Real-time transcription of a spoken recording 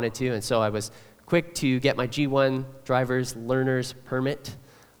to, and so I was quick to get my G1 driver's learner's permit.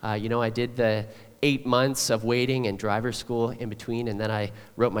 I did the 8 months of waiting and driver's school in between, and then I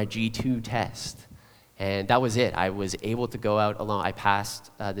wrote my G2 test. And that was it. I was able to go out alone. I passed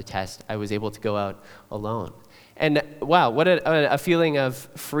the test. I was able to go out alone. And wow, what a feeling of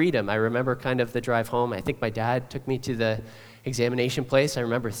freedom. I remember kind of the drive home. I think my dad took me to the examination place. I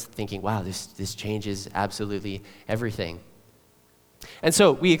remember thinking, wow, this changes absolutely everything. And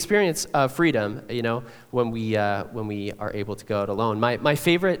so we experience freedom, when we are able to go out alone. My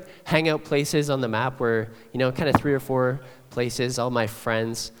favorite hangout places on the map were, kind of 3 or 4 places, all my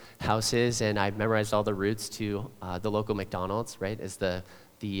friends' houses, and I memorized all the routes to the local McDonald's, right, as the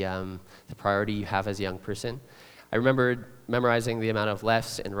priority you have as a young person. I remembered memorizing the amount of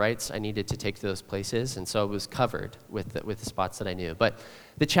lefts and rights I needed to take to those places, and so it was covered with the spots that I knew. But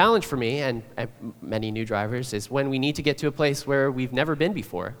the challenge for me and many new drivers is when we need to get to a place where we've never been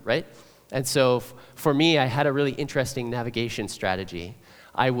before, right? And so for me, I had a really interesting navigation strategy.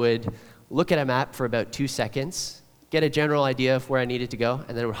 I would look at a map for about 2 seconds, get a general idea of where I needed to go,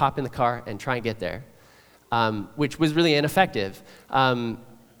 and then I would hop in the car and try and get there, which was really ineffective.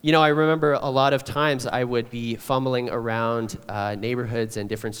 I remember a lot of times I would be fumbling around neighborhoods and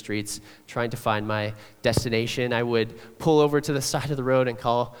different streets trying to find my destination. I would pull over to the side of the road and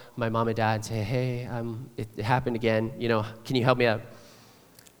call my mom and dad and say, hey, it happened again. Can you help me out?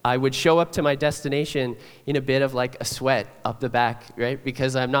 I would show up to my destination in a bit of like a sweat up the back, right?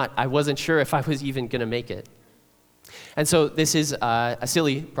 Because I wasn't sure if I was even going to make it. And so this is a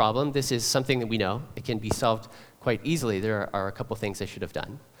silly problem. This is something that we know. It can be solved quite easily. There are a couple things I should have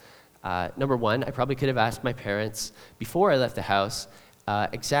done. Number one, I probably could have asked my parents before I left the house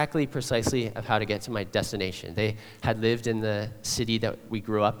exactly precisely of how to get to my destination. They had lived in the city that we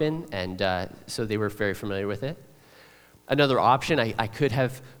grew up in, and so they were very familiar with it. Another option, I could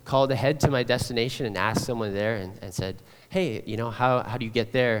have called ahead to my destination and asked someone there and said, hey, how do you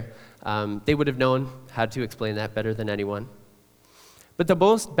get there? They would have known how to explain that better than anyone. But the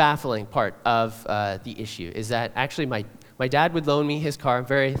most baffling part of the issue is that actually my dad would loan me his car. I'm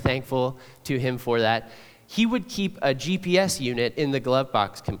very thankful to him for that. He would keep a GPS unit in the glove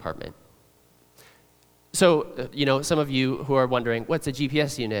box compartment. So, some of you who are wondering, what's a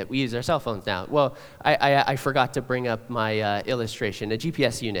GPS unit? We use our cell phones now. Well, I forgot to bring up my illustration. A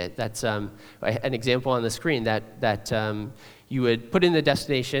GPS unit, that's an example on the screen that you would put in the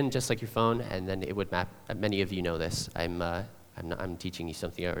destination, just like your phone, and then it would map. Many of you know this. I'm teaching you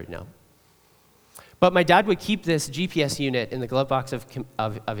something I already know. But my dad would keep this GPS unit in the glove box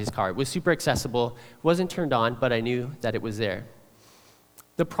of his car. It was super accessible, wasn't turned on, but I knew that it was there.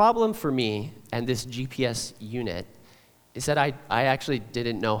 The problem for me and this GPS unit is that I actually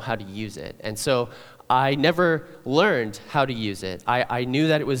didn't know how to use it. And so I never learned how to use it. I knew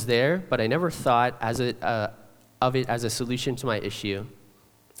that it was there, but I never thought of it as a solution to my issue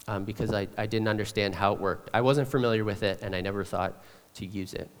because I didn't understand how it worked. I wasn't familiar with it, and I never thought to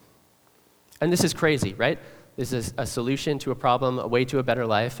use it. And this is crazy, right? This is a solution to a problem, a way to a better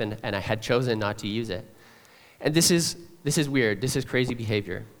life, and I had chosen not to use it. And this is weird. This is crazy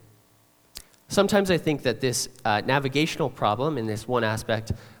behavior. Sometimes I think that this navigational problem in this one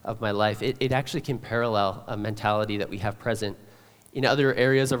aspect of my life, it actually can parallel a mentality that we have present in other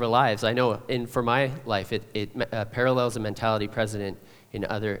areas of our lives. I know for my life, it parallels a mentality present in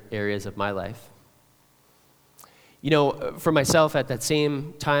other areas of my life. For myself, at that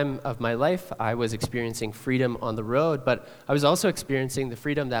same time of my life, I was experiencing freedom on the road, but I was also experiencing the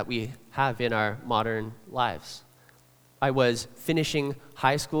freedom that we have in our modern lives. I was finishing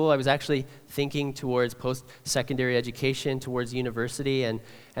high school. I was actually thinking towards post-secondary education, towards university, and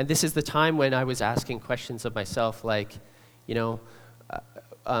this is the time when I was asking questions of myself like,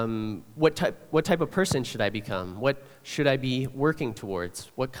 what type of person should I become? What should I be working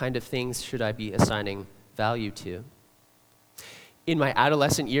towards? What kind of things should I be assigning value to? In my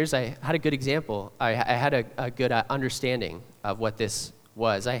adolescent years, I had a good example. I had a good understanding of what this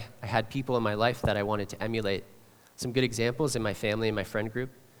was. I had people in my life that I wanted to emulate. Some good examples in my family and my friend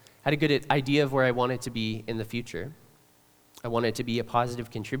group. I had a good idea of where I wanted to be in the future. I wanted to be a positive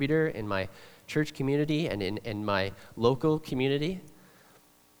contributor in my church community and in my local community.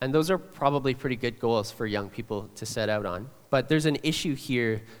 And those are probably pretty good goals for young people to set out on. But there's an issue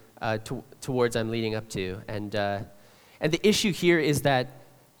here towards I'm leading up to. And the issue here is that,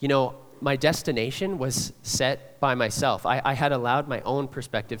 my destination was set by myself. I had allowed my own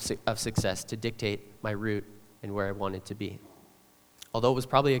perspective of success to dictate my route and where I wanted to be. Although it was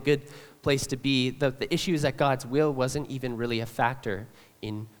probably a good place to be, the issue is that God's will wasn't even really a factor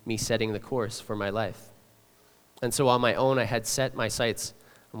in me setting the course for my life. And so on my own, I had set my sights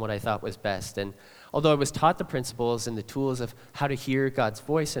and what I thought was best. And although I was taught the principles and the tools of how to hear God's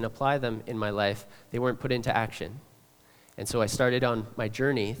voice and apply them in my life, they weren't put into action. And so I started on my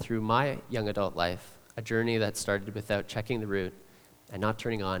journey through my young adult life, a journey that started without checking the route and not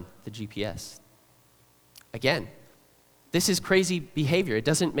turning on the GPS. Again, this is crazy behavior. It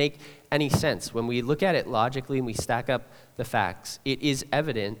doesn't make any sense. When we look at it logically and we stack up the facts, it is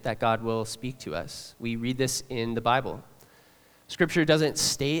evident that God will speak to us. We read this in the Bible. Scripture doesn't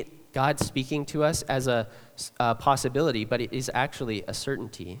state God speaking to us as a possibility, but it is actually a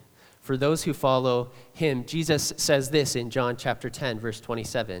certainty. For those who follow him, Jesus says this in John chapter 10, verse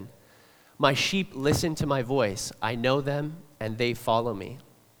 27. My sheep listen to my voice. I know them, and they follow me.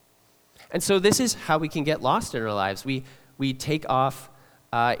 And so this is how we can get lost in our lives. We take off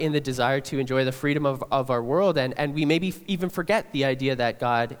in the desire to enjoy the freedom of our world, and we maybe even forget the idea that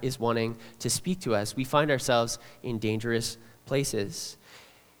God is wanting to speak to us. We find ourselves in dangerous places.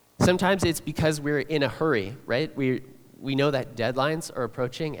 Sometimes it's because we're in a hurry, right? We know that deadlines are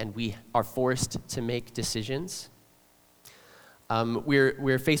approaching, and we are forced to make decisions.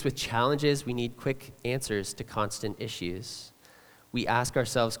 We're faced with challenges. We need quick answers to constant issues. We ask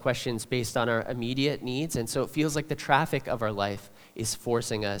ourselves questions based on our immediate needs, and so it feels like the traffic of our life is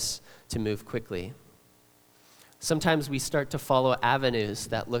forcing us to move quickly. Sometimes we start to follow avenues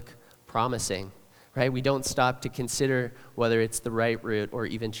that look promising, right? We don't stop to consider whether it's the right route or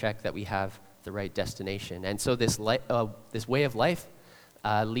even check that we have the right destination. And so this way of life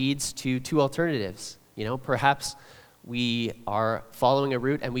leads to two alternatives. Perhaps we are following a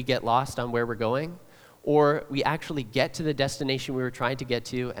route and we get lost on where we're going, or we actually get to the destination we were trying to get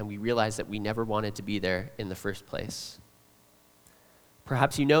to and we realize that we never wanted to be there in the first place.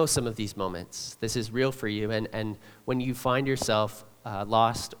 Perhaps you know some of these moments. This is real for you, and when you find yourself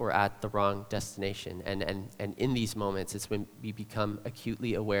lost or at the wrong destination, and in these moments, it's when we become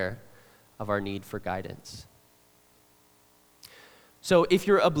acutely aware of our need for guidance. So if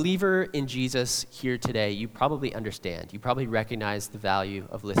you're a believer in Jesus here today, you probably understand. You probably recognize the value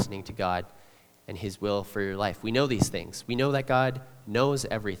of listening to God and his will for your life. We know these things. We know that God knows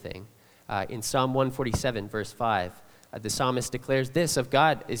everything. In Psalm 147, verse 5, the psalmist declares this of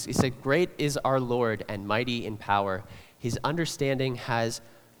God. He said, "Great is our Lord and mighty in power. His understanding has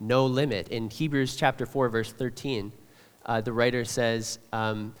no limit." In Hebrews chapter 4, verse 13, the writer says,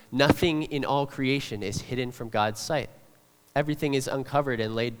 "Nothing in all creation is hidden from God's sight. Everything is uncovered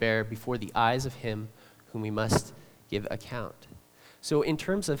and laid bare before the eyes of him whom we must give account." So in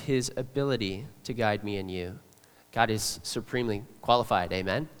terms of his ability to guide me and you, God is supremely qualified,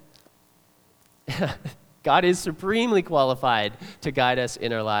 amen? God is supremely qualified to guide us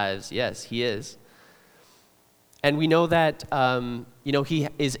in our lives. Yes, he is. And we know that, he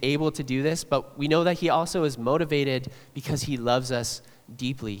is able to do this, but we know that he also is motivated because he loves us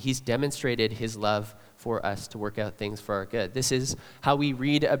deeply. He's demonstrated his love for us to work out things for our good. This is how we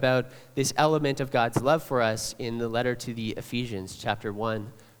read about this element of God's love for us in the letter to the Ephesians, chapter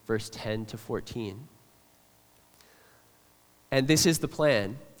 1, verse 10 to 14. And this is the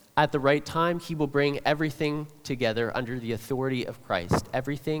plan. At the right time, he will bring everything together under the authority of Christ,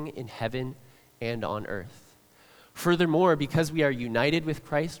 everything in heaven and on earth. Furthermore, because we are united with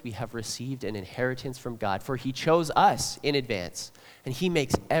Christ, we have received an inheritance from God, for he chose us in advance, and he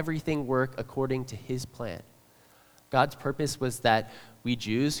makes everything work according to his plan. God's purpose was that we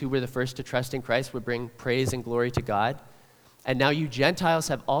Jews, who were the first to trust in Christ, would bring praise and glory to God. And now you Gentiles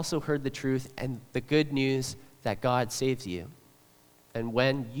have also heard the truth and the good news that God saves you. And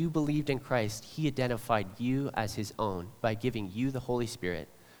when you believed in Christ, he identified you as his own by giving you the Holy Spirit,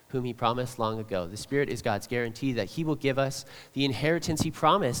 whom he promised long ago. The Spirit is God's guarantee that he will give us the inheritance he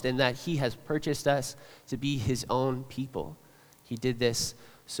promised and that he has purchased us to be his own people. He did this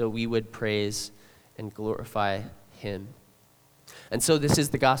so we would praise and glorify him. And so this is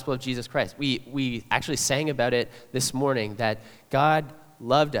the gospel of Jesus Christ. We actually sang about it this morning, that God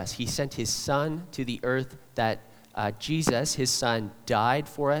loved us. He sent his son to the earth, that Jesus, his son, died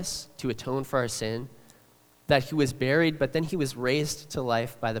for us to atone for our sin, that he was buried, but then he was raised to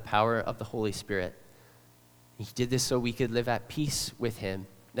life by the power of the Holy Spirit. He did this so we could live at peace with him,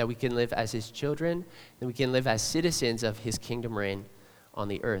 that we can live as his children, that we can live as citizens of his kingdom reign on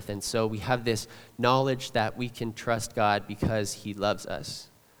the earth. And so we have this knowledge that we can trust God because he loves us.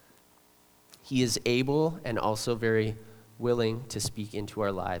 He is able and also very willing to speak into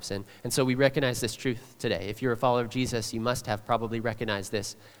our lives. And so we recognize this truth today. If you're a follower of Jesus, you must have probably recognized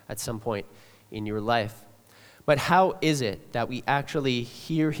this at some point in your life. But how is it that we actually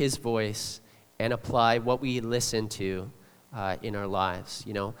hear his voice and apply what we listen to in our lives?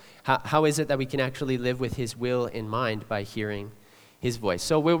 How is it that we can actually live with his will in mind by hearing his voice.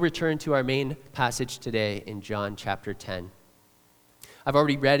 So we'll return to our main passage today in John chapter 10. I've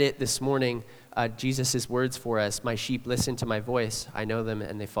already read it this morning, Jesus' words for us. My sheep listen to my voice. I know them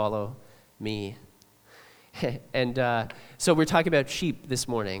and they follow me. And so we're talking about sheep this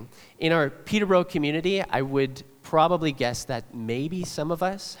morning. In our Peterborough community, I would probably guess that maybe some of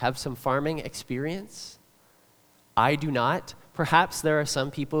us have some farming experience. I do not. Perhaps there are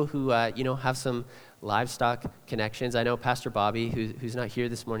some people who have some livestock connections. I know Pastor Bobby, who's not here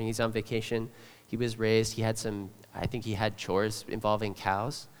this morning. He's on vacation. He was raised. I think he had chores involving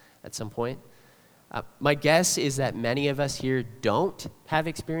cows at some point. My guess is that many of us here don't have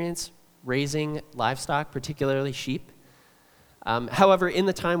experience raising livestock, particularly sheep. However, in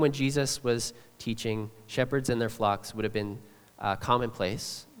the time when Jesus was teaching, shepherds and their flocks would have been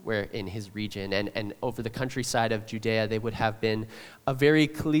commonplace where in his region. And over the countryside of Judea, they would have been a very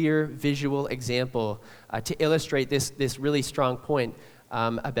clear visual example to illustrate this really strong point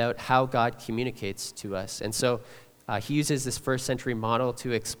about how God communicates to us. And so he uses this first century model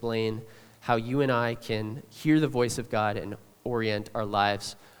to explain how you and I can hear the voice of God and orient our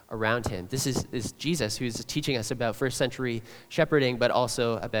lives around him. This is Jesus who's teaching us about first century shepherding, but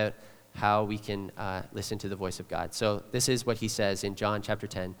also about how we can listen to the voice of God. So this is what he says in John chapter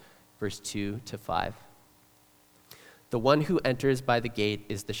 10, verse 2 to 5. The one who enters by the gate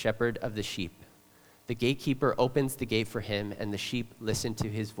is the shepherd of the sheep. The gatekeeper opens the gate for him, and the sheep listen to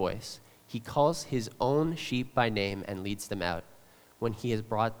his voice. He calls his own sheep by name and leads them out. When he has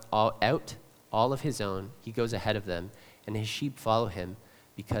brought out all of his own, he goes ahead of them, and his sheep follow him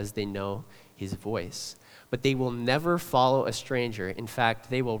because they know his voice. But they will never follow a stranger. In fact,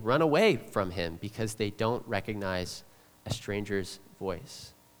 they will run away from him because they don't recognize a stranger's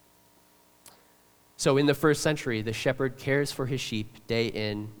voice. So in the first century, the shepherd cares for his sheep day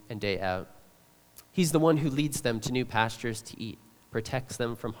in and day out. He's the one who leads them to new pastures to eat, protects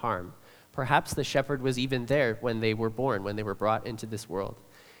them from harm. Perhaps the shepherd was even there when they were born, when they were brought into this world.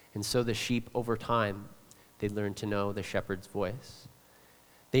 And so the sheep, over time, they learn to know the shepherd's voice.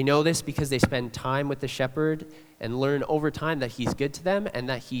 They know this because they spend time with the shepherd and learn over time that he's good to them and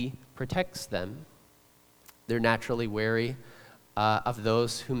that he protects them. They're naturally wary of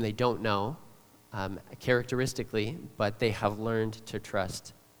those whom they don't know, characteristically, but they have learned to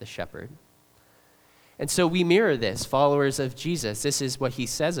trust the shepherd. And so we mirror this, followers of Jesus. This is what he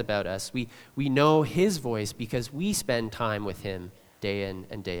says about us. We know his voice because we spend time with him day in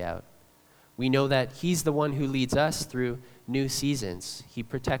and day out. We know that he's the one who leads us through new seasons. He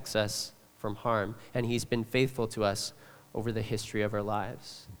protects us from harm, and he's been faithful to us over the history of our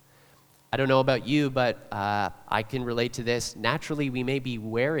lives. I don't know about you, but I can relate to this. Naturally, we may be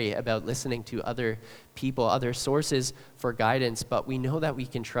wary about listening to other people, other sources for guidance, but we know that we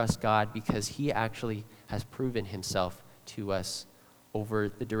can trust God because he actually has proven himself to us over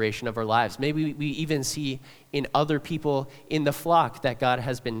the duration of our lives. Maybe we even see in other people in the flock that God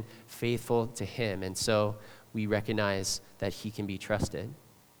has been faithful to him, and so we recognize that he can be trusted.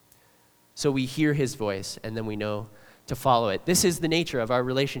 So we hear his voice, and then we know to follow it. This is the nature of our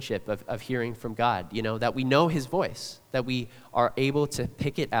relationship of hearing from God, that we know his voice, that we are able to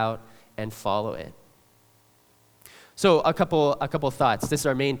pick it out and follow it. So a couple thoughts. This is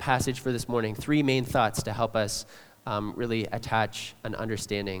our main passage for this morning. 3 main thoughts to help us really attach an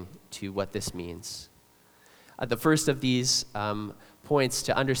understanding to what this means. The first of these points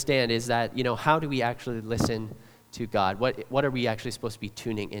to understand is that, how do we actually listen to God? What are we actually supposed to be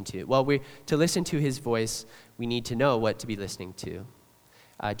tuning into? Well, to listen to his voice, we need to know what to be listening to.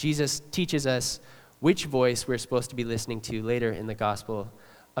 Jesus teaches us which voice we're supposed to be listening to later in the Gospel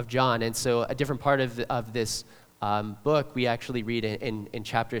of John. And so a different part of this book, we actually read in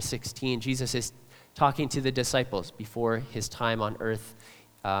chapter 16. Jesus is talking to the disciples before his time on earth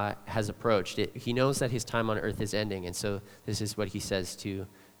has approached. He knows that his time on earth is ending, and so this is what he says to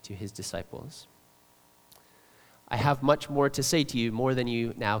his disciples. I have much more to say to you, more than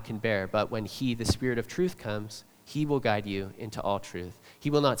you now can bear, but when he, the Spirit of truth, comes, he will guide you into all truth. He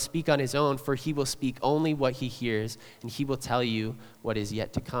will not speak on his own, for he will speak only what he hears, and he will tell you what is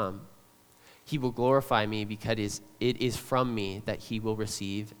yet to come. He will glorify me because it is from me that he will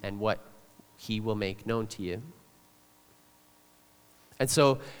receive and what he will make known to you. And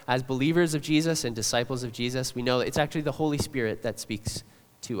so, as believers of Jesus and disciples of Jesus, we know it's actually the Holy Spirit that speaks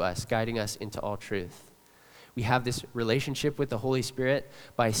to us, guiding us into all truth. We have this relationship with the Holy Spirit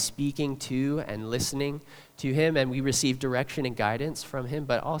by speaking to and listening to him, and we receive direction and guidance from him,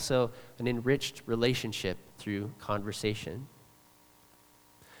 but also an enriched relationship through conversation.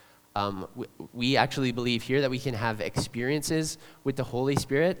 We actually believe here that we can have experiences with the Holy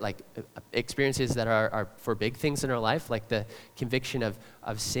Spirit, like experiences that are for big things in our life, like the conviction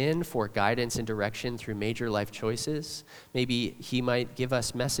of sin, for guidance and direction through major life choices. Maybe he might give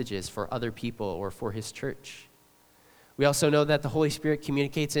us messages for other people or for his church. We also know that the Holy Spirit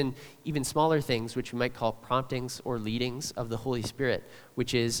communicates in even smaller things, which we might call promptings or leadings of the Holy Spirit,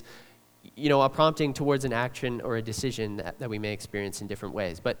 which is, a prompting towards an action or a decision that we may experience in different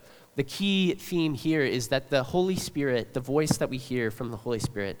ways. But the key theme here is that the Holy Spirit, the voice that we hear from the Holy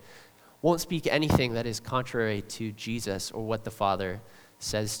Spirit, won't speak anything that is contrary to Jesus or what the Father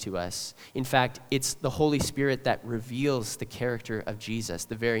says to us. In fact, it's the Holy Spirit that reveals the character of Jesus,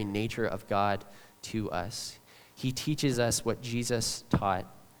 the very nature of God to us. He teaches us what Jesus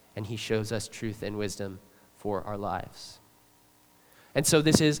taught, and he shows us truth and wisdom for our lives. And so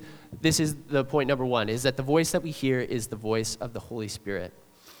this is the point number one, is that the voice that we hear is the voice of the Holy Spirit.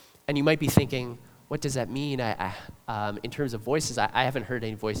 And you might be thinking, what does that mean? In terms of voices, I haven't heard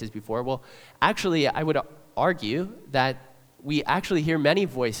any voices before. Well, actually, I would argue that we actually hear many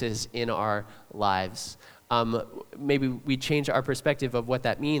voices in our lives. Maybe we change our perspective of what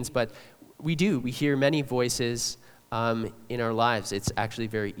that means, but we do. We hear many voices in our lives. It's actually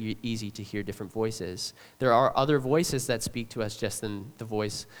very easy to hear different voices. There are other voices that speak to us just than the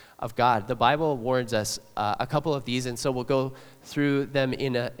voice of God. The Bible warns us a couple of these, and so we'll go through them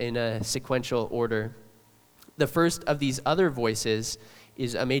in a sequential order. The first of these other voices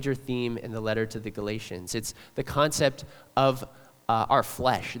is a major theme in the letter to the Galatians. It's the concept of our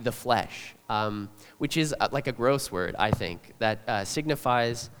flesh, the flesh, which is like a gross word, I think, that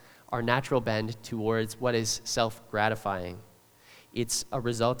signifies our natural bend towards what is self-gratifying. It's a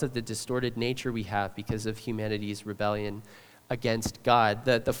result of the distorted nature we have because of humanity's rebellion against God.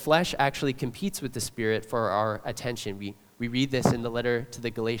 The flesh actually competes with the Spirit for our attention. We read this in the letter to the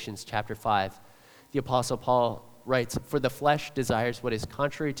Galatians, chapter 5. The Apostle Paul writes, "For the flesh desires what is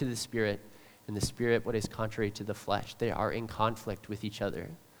contrary to the Spirit, and the Spirit what is contrary to the flesh. They are in conflict with each other,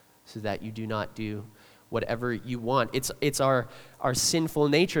 so that you do not do whatever you want." It's our sinful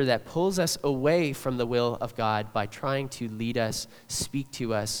nature that pulls us away from the will of God by trying to lead us, speak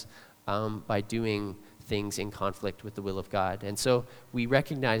to us by doing things in conflict with the will of God. And so we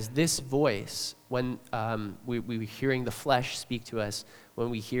recognize this voice when we're hearing the flesh speak to us, when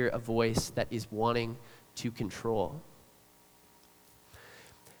we hear a voice that is wanting to control.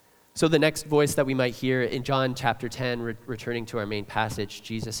 So the next voice that we might hear in John chapter 10, returning to our main passage,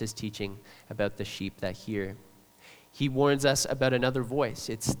 Jesus is teaching about the sheep that hear. He warns us about another voice.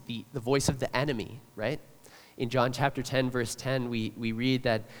 It's the voice of the enemy, right? In John chapter 10, verse 10, we read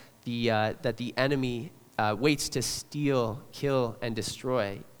that the enemy waits to steal, kill, and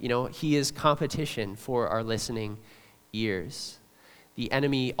destroy. He is competition for our listening ears. The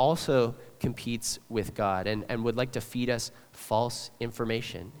enemy also competes with God and would like to feed us false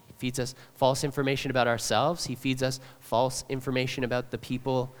information. He feeds us false information about ourselves. He feeds us false information about the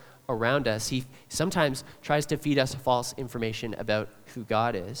people around us. He sometimes tries to feed us false information about who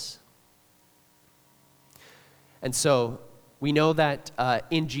God is. And so we know that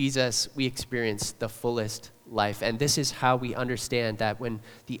in Jesus we experience the fullest life. And this is how we understand that when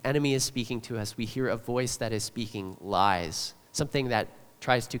the enemy is speaking to us, we hear a voice that is speaking lies, something that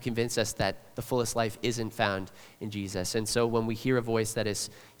tries to convince us that the fullest life isn't found in Jesus. And so when we hear a voice that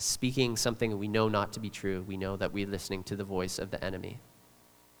is speaking something we know not to be true, we know that we're listening to the voice of the enemy.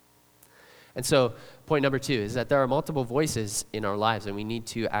 And so point number 2 is that there are multiple voices in our lives, and we need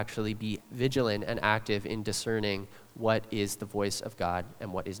to actually be vigilant and active in discerning what is the voice of God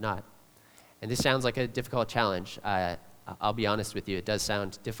and what is not. And this sounds like a difficult challenge. I'll be honest with you, it does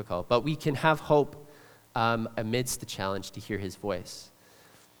sound difficult, but we can have hope amidst the challenge to hear his voice.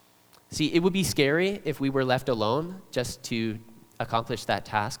 See, it would be scary if we were left alone just to accomplish that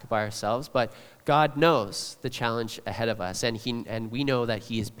task by ourselves, but God knows the challenge ahead of us, and we know that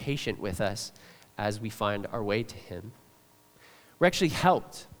he is patient with us as we find our way to him. We're actually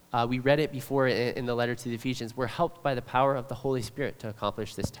helped. We read it before in the letter to the Ephesians. We're helped by the power of the Holy Spirit to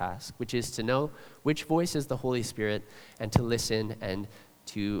accomplish this task, which is to know which voice is the Holy Spirit and to listen and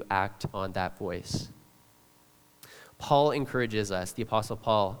to act on that voice. Paul encourages us, the Apostle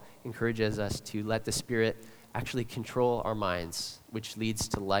Paul encourages us to let the Spirit actually control our minds, which leads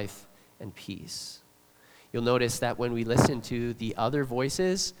to life and peace. You'll notice that when we listen to the other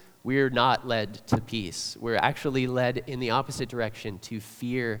voices, we're not led to peace. We're actually led in the opposite direction, to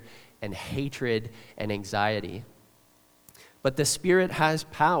fear and hatred and anxiety. But the Spirit has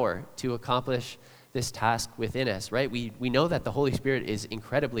power to accomplish this task within us, right? We know that the Holy Spirit is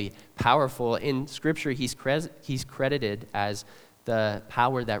incredibly powerful. In Scripture, he's credited as the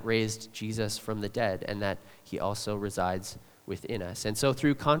power that raised Jesus from the dead, and that he also resides within us. And so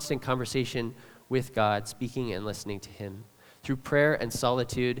through constant conversation with God, speaking and listening to him, through prayer and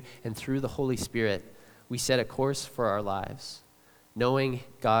solitude, and through the Holy Spirit, we set a course for our lives, knowing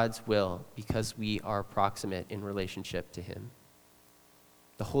God's will because we are proximate in relationship to him.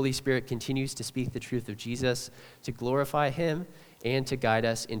 The Holy Spirit continues to speak the truth of Jesus, to glorify him, and to guide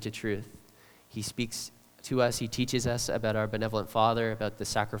us into truth. He speaks to us, he teaches us about our benevolent Father, about the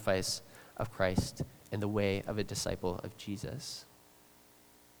sacrifice of Christ, and the way of a disciple of Jesus.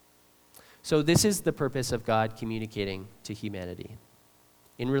 So this is the purpose of God communicating to humanity.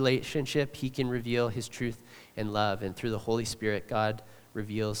 In relationship, he can reveal his truth and love, and through the Holy Spirit, God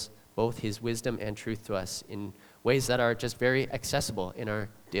reveals both his wisdom and truth to us in ways that are just very accessible in our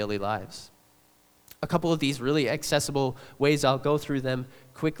daily lives. A couple of these really accessible ways, I'll go through them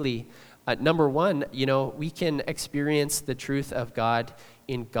quickly. Number one, we can experience the truth of God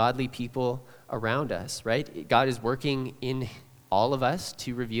in godly people around us, right? God is working in all of us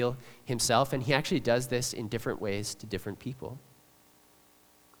to reveal himself, and he actually does this in different ways to different people.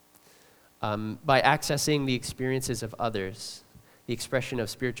 By accessing the experiences of others, the expression of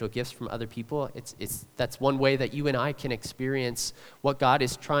spiritual gifts from other people, that's one way that you and I can experience what God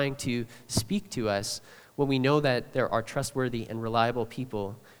is trying to speak to us when we know that there are trustworthy and reliable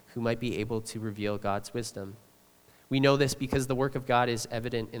people who might be able to reveal God's wisdom. We know this because the work of God is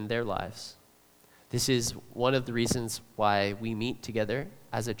evident in their lives. This is one of the reasons why we meet together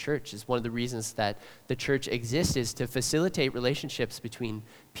as a church. It's one of the reasons that the church exists, is to facilitate relationships between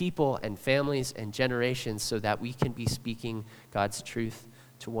people and families and generations so that we can be speaking God's truth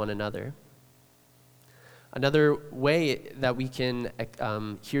to one another. Another way that we can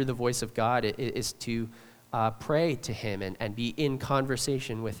hear the voice of God is to pray to him and be in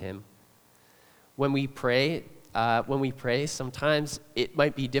conversation with him. When we pray, sometimes it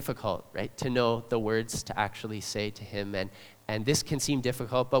might be difficult, right, to know the words to actually say to him. And this can seem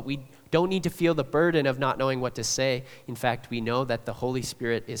difficult, but we don't need to feel the burden of not knowing what to say. In fact, we know that the Holy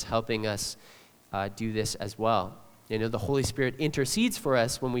Spirit is helping us do this as well. The Holy Spirit intercedes for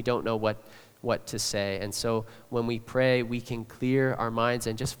us when we don't know what to say. And so when we pray, we can clear our minds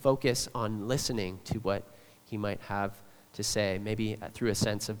and just focus on listening to what he might have to say, maybe through a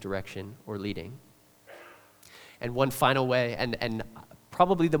sense of direction or leading. And one final way, and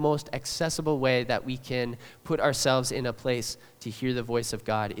probably the most accessible way that we can put ourselves in a place to hear the voice of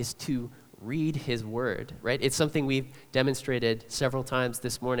God, is to read his word, right? It's something we've demonstrated several times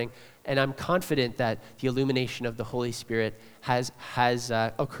this morning, and I'm confident that the illumination of the Holy Spirit has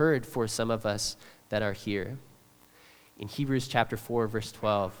occurred for some of us that are here. In Hebrews chapter 4, verse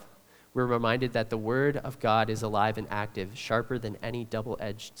 12, we're reminded that the word of God is alive and active, sharper than any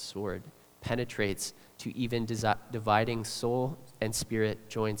double-edged sword, penetrates to even dividing soul and spirit,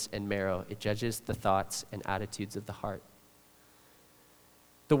 joints and marrow. It judges the thoughts and attitudes of the heart.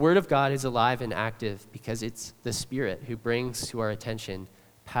 The Word of God is alive and active because it's the Spirit who brings to our attention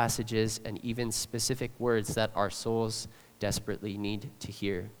passages and even specific words that our souls desperately need to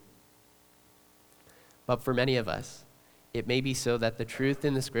hear. But for many of us, it may be so that the truth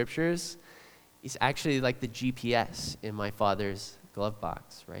in the Scriptures is actually like the GPS in my father's glove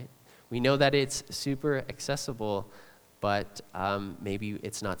box, right? We know that it's super accessible, but maybe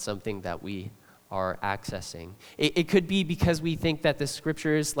it's not something that we are accessing. It could be because we think that the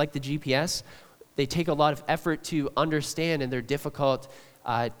Scriptures, like the GPS, they take a lot of effort to understand, and they're difficult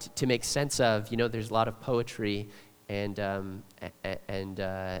to make sense of. There's a lot of poetry and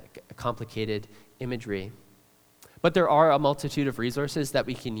complicated imagery. But there are a multitude of resources that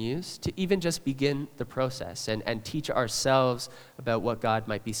we can use to even just begin the process and teach ourselves about what God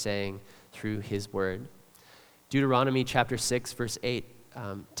might be saying through his word. Deuteronomy chapter 6, verse 8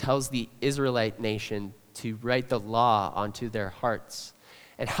 tells the Israelite nation to write the law onto their hearts.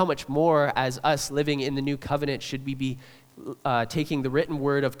 And how much more, as us living in the new covenant, should we be taking the written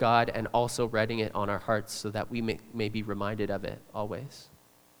word of God and also writing it on our hearts so that we may be reminded of it always.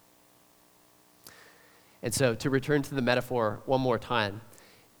 And so to return to the metaphor one more time,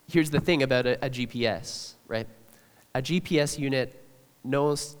 here's the thing about a GPS, right? A GPS unit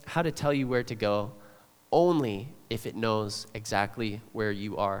knows how to tell you where to go only if it knows exactly where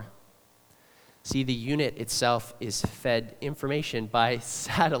you are. See, the unit itself is fed information by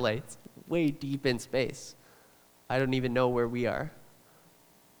satellites way deep in space. I don't even know where we are.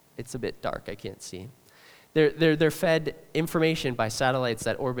 It's a bit dark, I can't see. They're fed information by satellites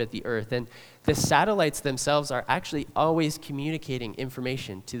that orbit the Earth, and the satellites themselves are actually always communicating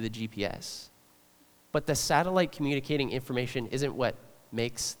information to the GPS. But the satellite communicating information isn't what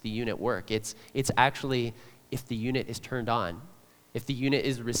makes the unit work. It's actually if the unit is turned on if the unit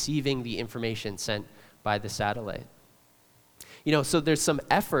is receiving the information sent by the satellite. So there's some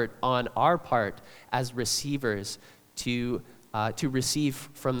effort on our part as receivers to receive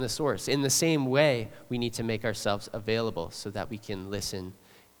from the source. In the same way, we need to make ourselves available so that we can listen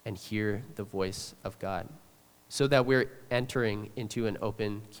and hear the voice of God, so that we're entering into an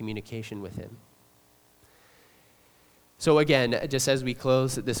open communication with him. So again, just as we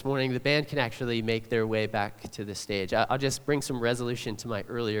close this morning, the band can actually make their way back to the stage. I'll just bring some resolution to my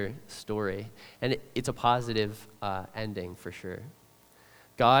earlier story, and it's a positive ending for sure.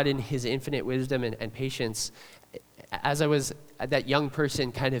 God, in his infinite wisdom and patience, as I was that young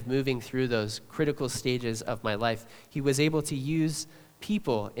person kind of moving through those critical stages of my life, he was able to use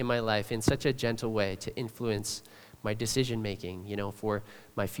people in my life in such a gentle way to influence my decision making, for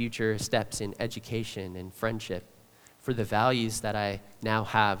my future steps in education and friendship, for the values that I now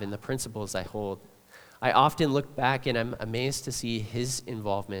have and the principles I hold. I often look back and I'm amazed to see his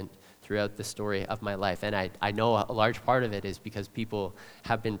involvement throughout the story of my life. And I know a large part of it is because people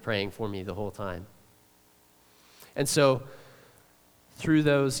have been praying for me the whole time. And so through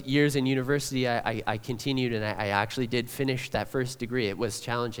those years in university, I continued, and I actually did finish that first degree. It was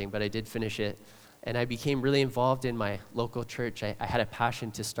challenging, but I did finish it. And I became really involved in my local church. I had a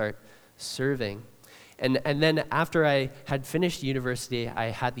passion to start serving. And then after I had finished university, I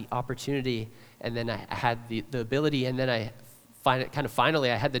had the opportunity, and then I had the ability, and then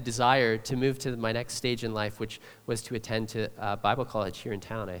finally I had the desire to move to my next stage in life, which was to attend to Bible college here in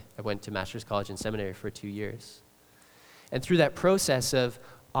town. I went to Master's College and Seminary for 2 years. And through that process of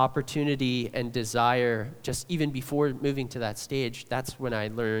opportunity and desire, just even before moving to that stage, that's when I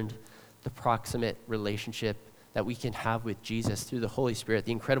learned the proximate relationship that we can have with Jesus through the Holy Spirit,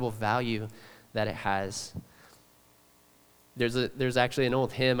 the incredible value that it has. There's actually an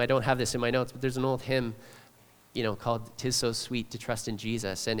old hymn, I don't have this in my notes, but there's an old hymn, called "'Tis So Sweet to Trust in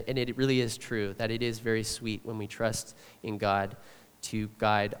Jesus." And it really is true that it is very sweet when we trust in God to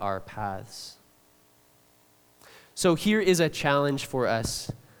guide our paths. So here is a challenge for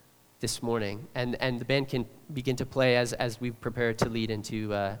us this morning, and the band can begin to play as we prepare to lead into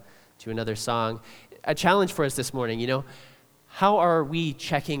to another song. A challenge for us this morning, how are we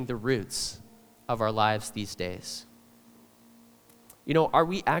checking the routes of our lives these days? Are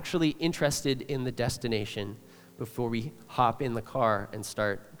we actually interested in the destination before we hop in the car and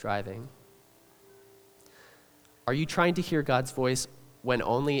start driving? Are you trying to hear God's voice when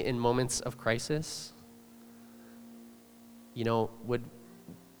only in moments of crisis?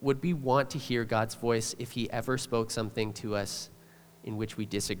 Would we want to hear God's voice if he ever spoke something to us in which we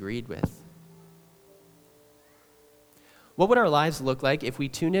disagreed with? What would our lives look like if we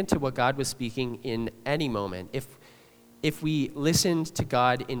tuned into what God was speaking in any moment? If we listened to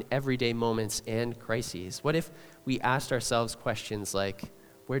God in everyday moments and crises? What if we asked ourselves questions like,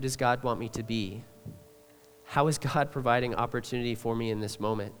 where does God want me to be? How is God providing opportunity for me in this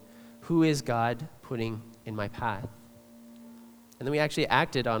moment? Who is God putting in my path? And then we actually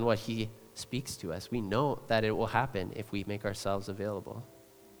acted on what he speaks to us. We know that it will happen if we make ourselves available.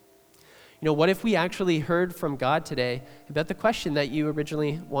 What if we actually heard from God today about the question that you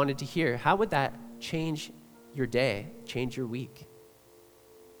originally wanted to hear? How would that change your day, change your week?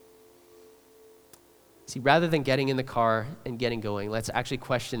 See, rather than getting in the car and getting going, let's actually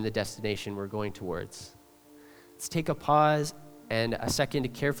question the destination we're going towards. Let's take a pause and a second to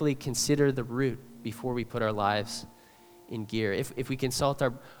carefully consider the route before we put our lives in gear. If we consult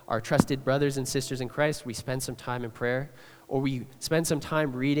our trusted brothers and sisters in Christ, we spend some time in prayer, or we spend some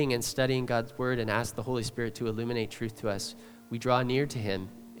time reading and studying God's word and ask the Holy Spirit to illuminate truth to us. We draw near to him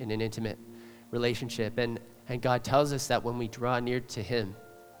in an intimate relationship, and God tells us that when we draw near to him,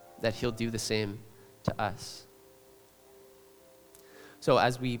 that he'll do the same to us. So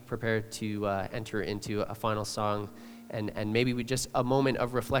as we prepare to enter into a final song, and maybe we just a moment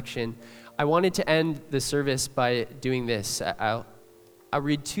of reflection, I wanted to end the service by doing this. I'll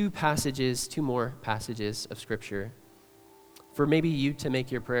read two more passages of Scripture for maybe you to make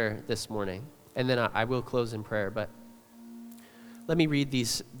your prayer this morning, and then I will close in prayer. But let me read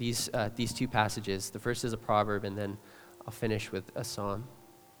these two passages. The first is a proverb, and then I'll finish with a psalm.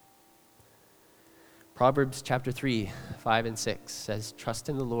 Proverbs chapter 3, 5 and 6 says, "Trust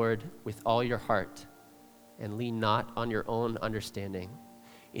in the Lord with all your heart, and lean not on your own understanding.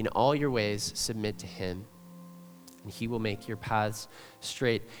 In all your ways submit to him, and he will make your paths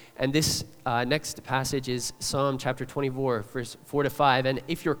straight." And this next passage is Psalm chapter 24, verse 4 to 5. And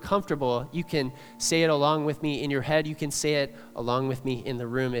if you're comfortable, you can say it along with me in your head. You can say it along with me in the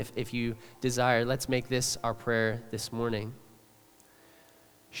room if you desire. Let's make this our prayer this morning.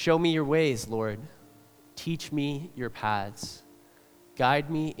 Show me your ways, Lord. Teach me your paths. Guide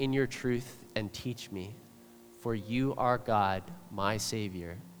me in your truth and teach me, for you are God, my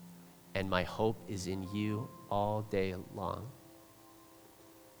Savior, and my hope is in you all day long.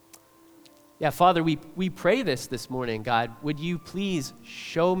 Yeah, Father, we pray this morning, God. Would you please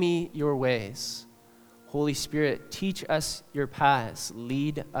show me your ways? Holy Spirit, teach us your paths.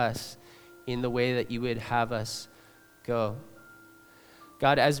 Lead us in the way that you would have us go.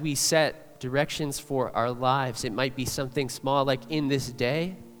 God, as we set directions for our lives, it might be something small like in this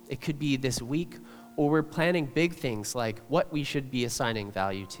day. It could be this week, or we're planning big things like what we should be assigning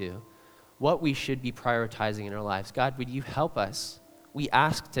value to, what we should be prioritizing in our lives. God, would you help us? We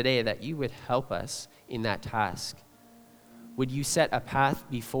ask today that you would help us in that task. Would you set a path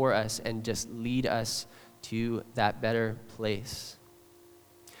before us and just lead us to that better place?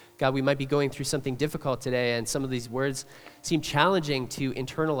 God, we might be going through something difficult today, and some of these words seem challenging to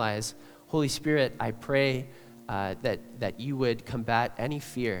internalize. Holy Spirit, I pray that you would combat any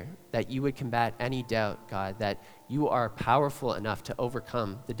fear, that you would combat any doubt, God, that you are powerful enough to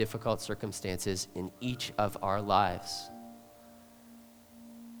overcome the difficult circumstances in each of our lives.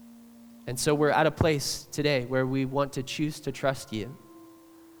 And so we're at a place today where we want to choose to trust you.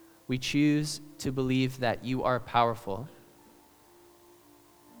 We choose to believe that you are powerful.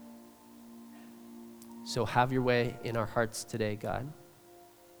 So have your way in our hearts today, God.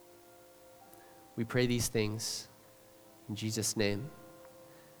 We pray these things in Jesus' name.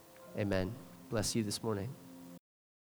 Amen. Bless you this morning.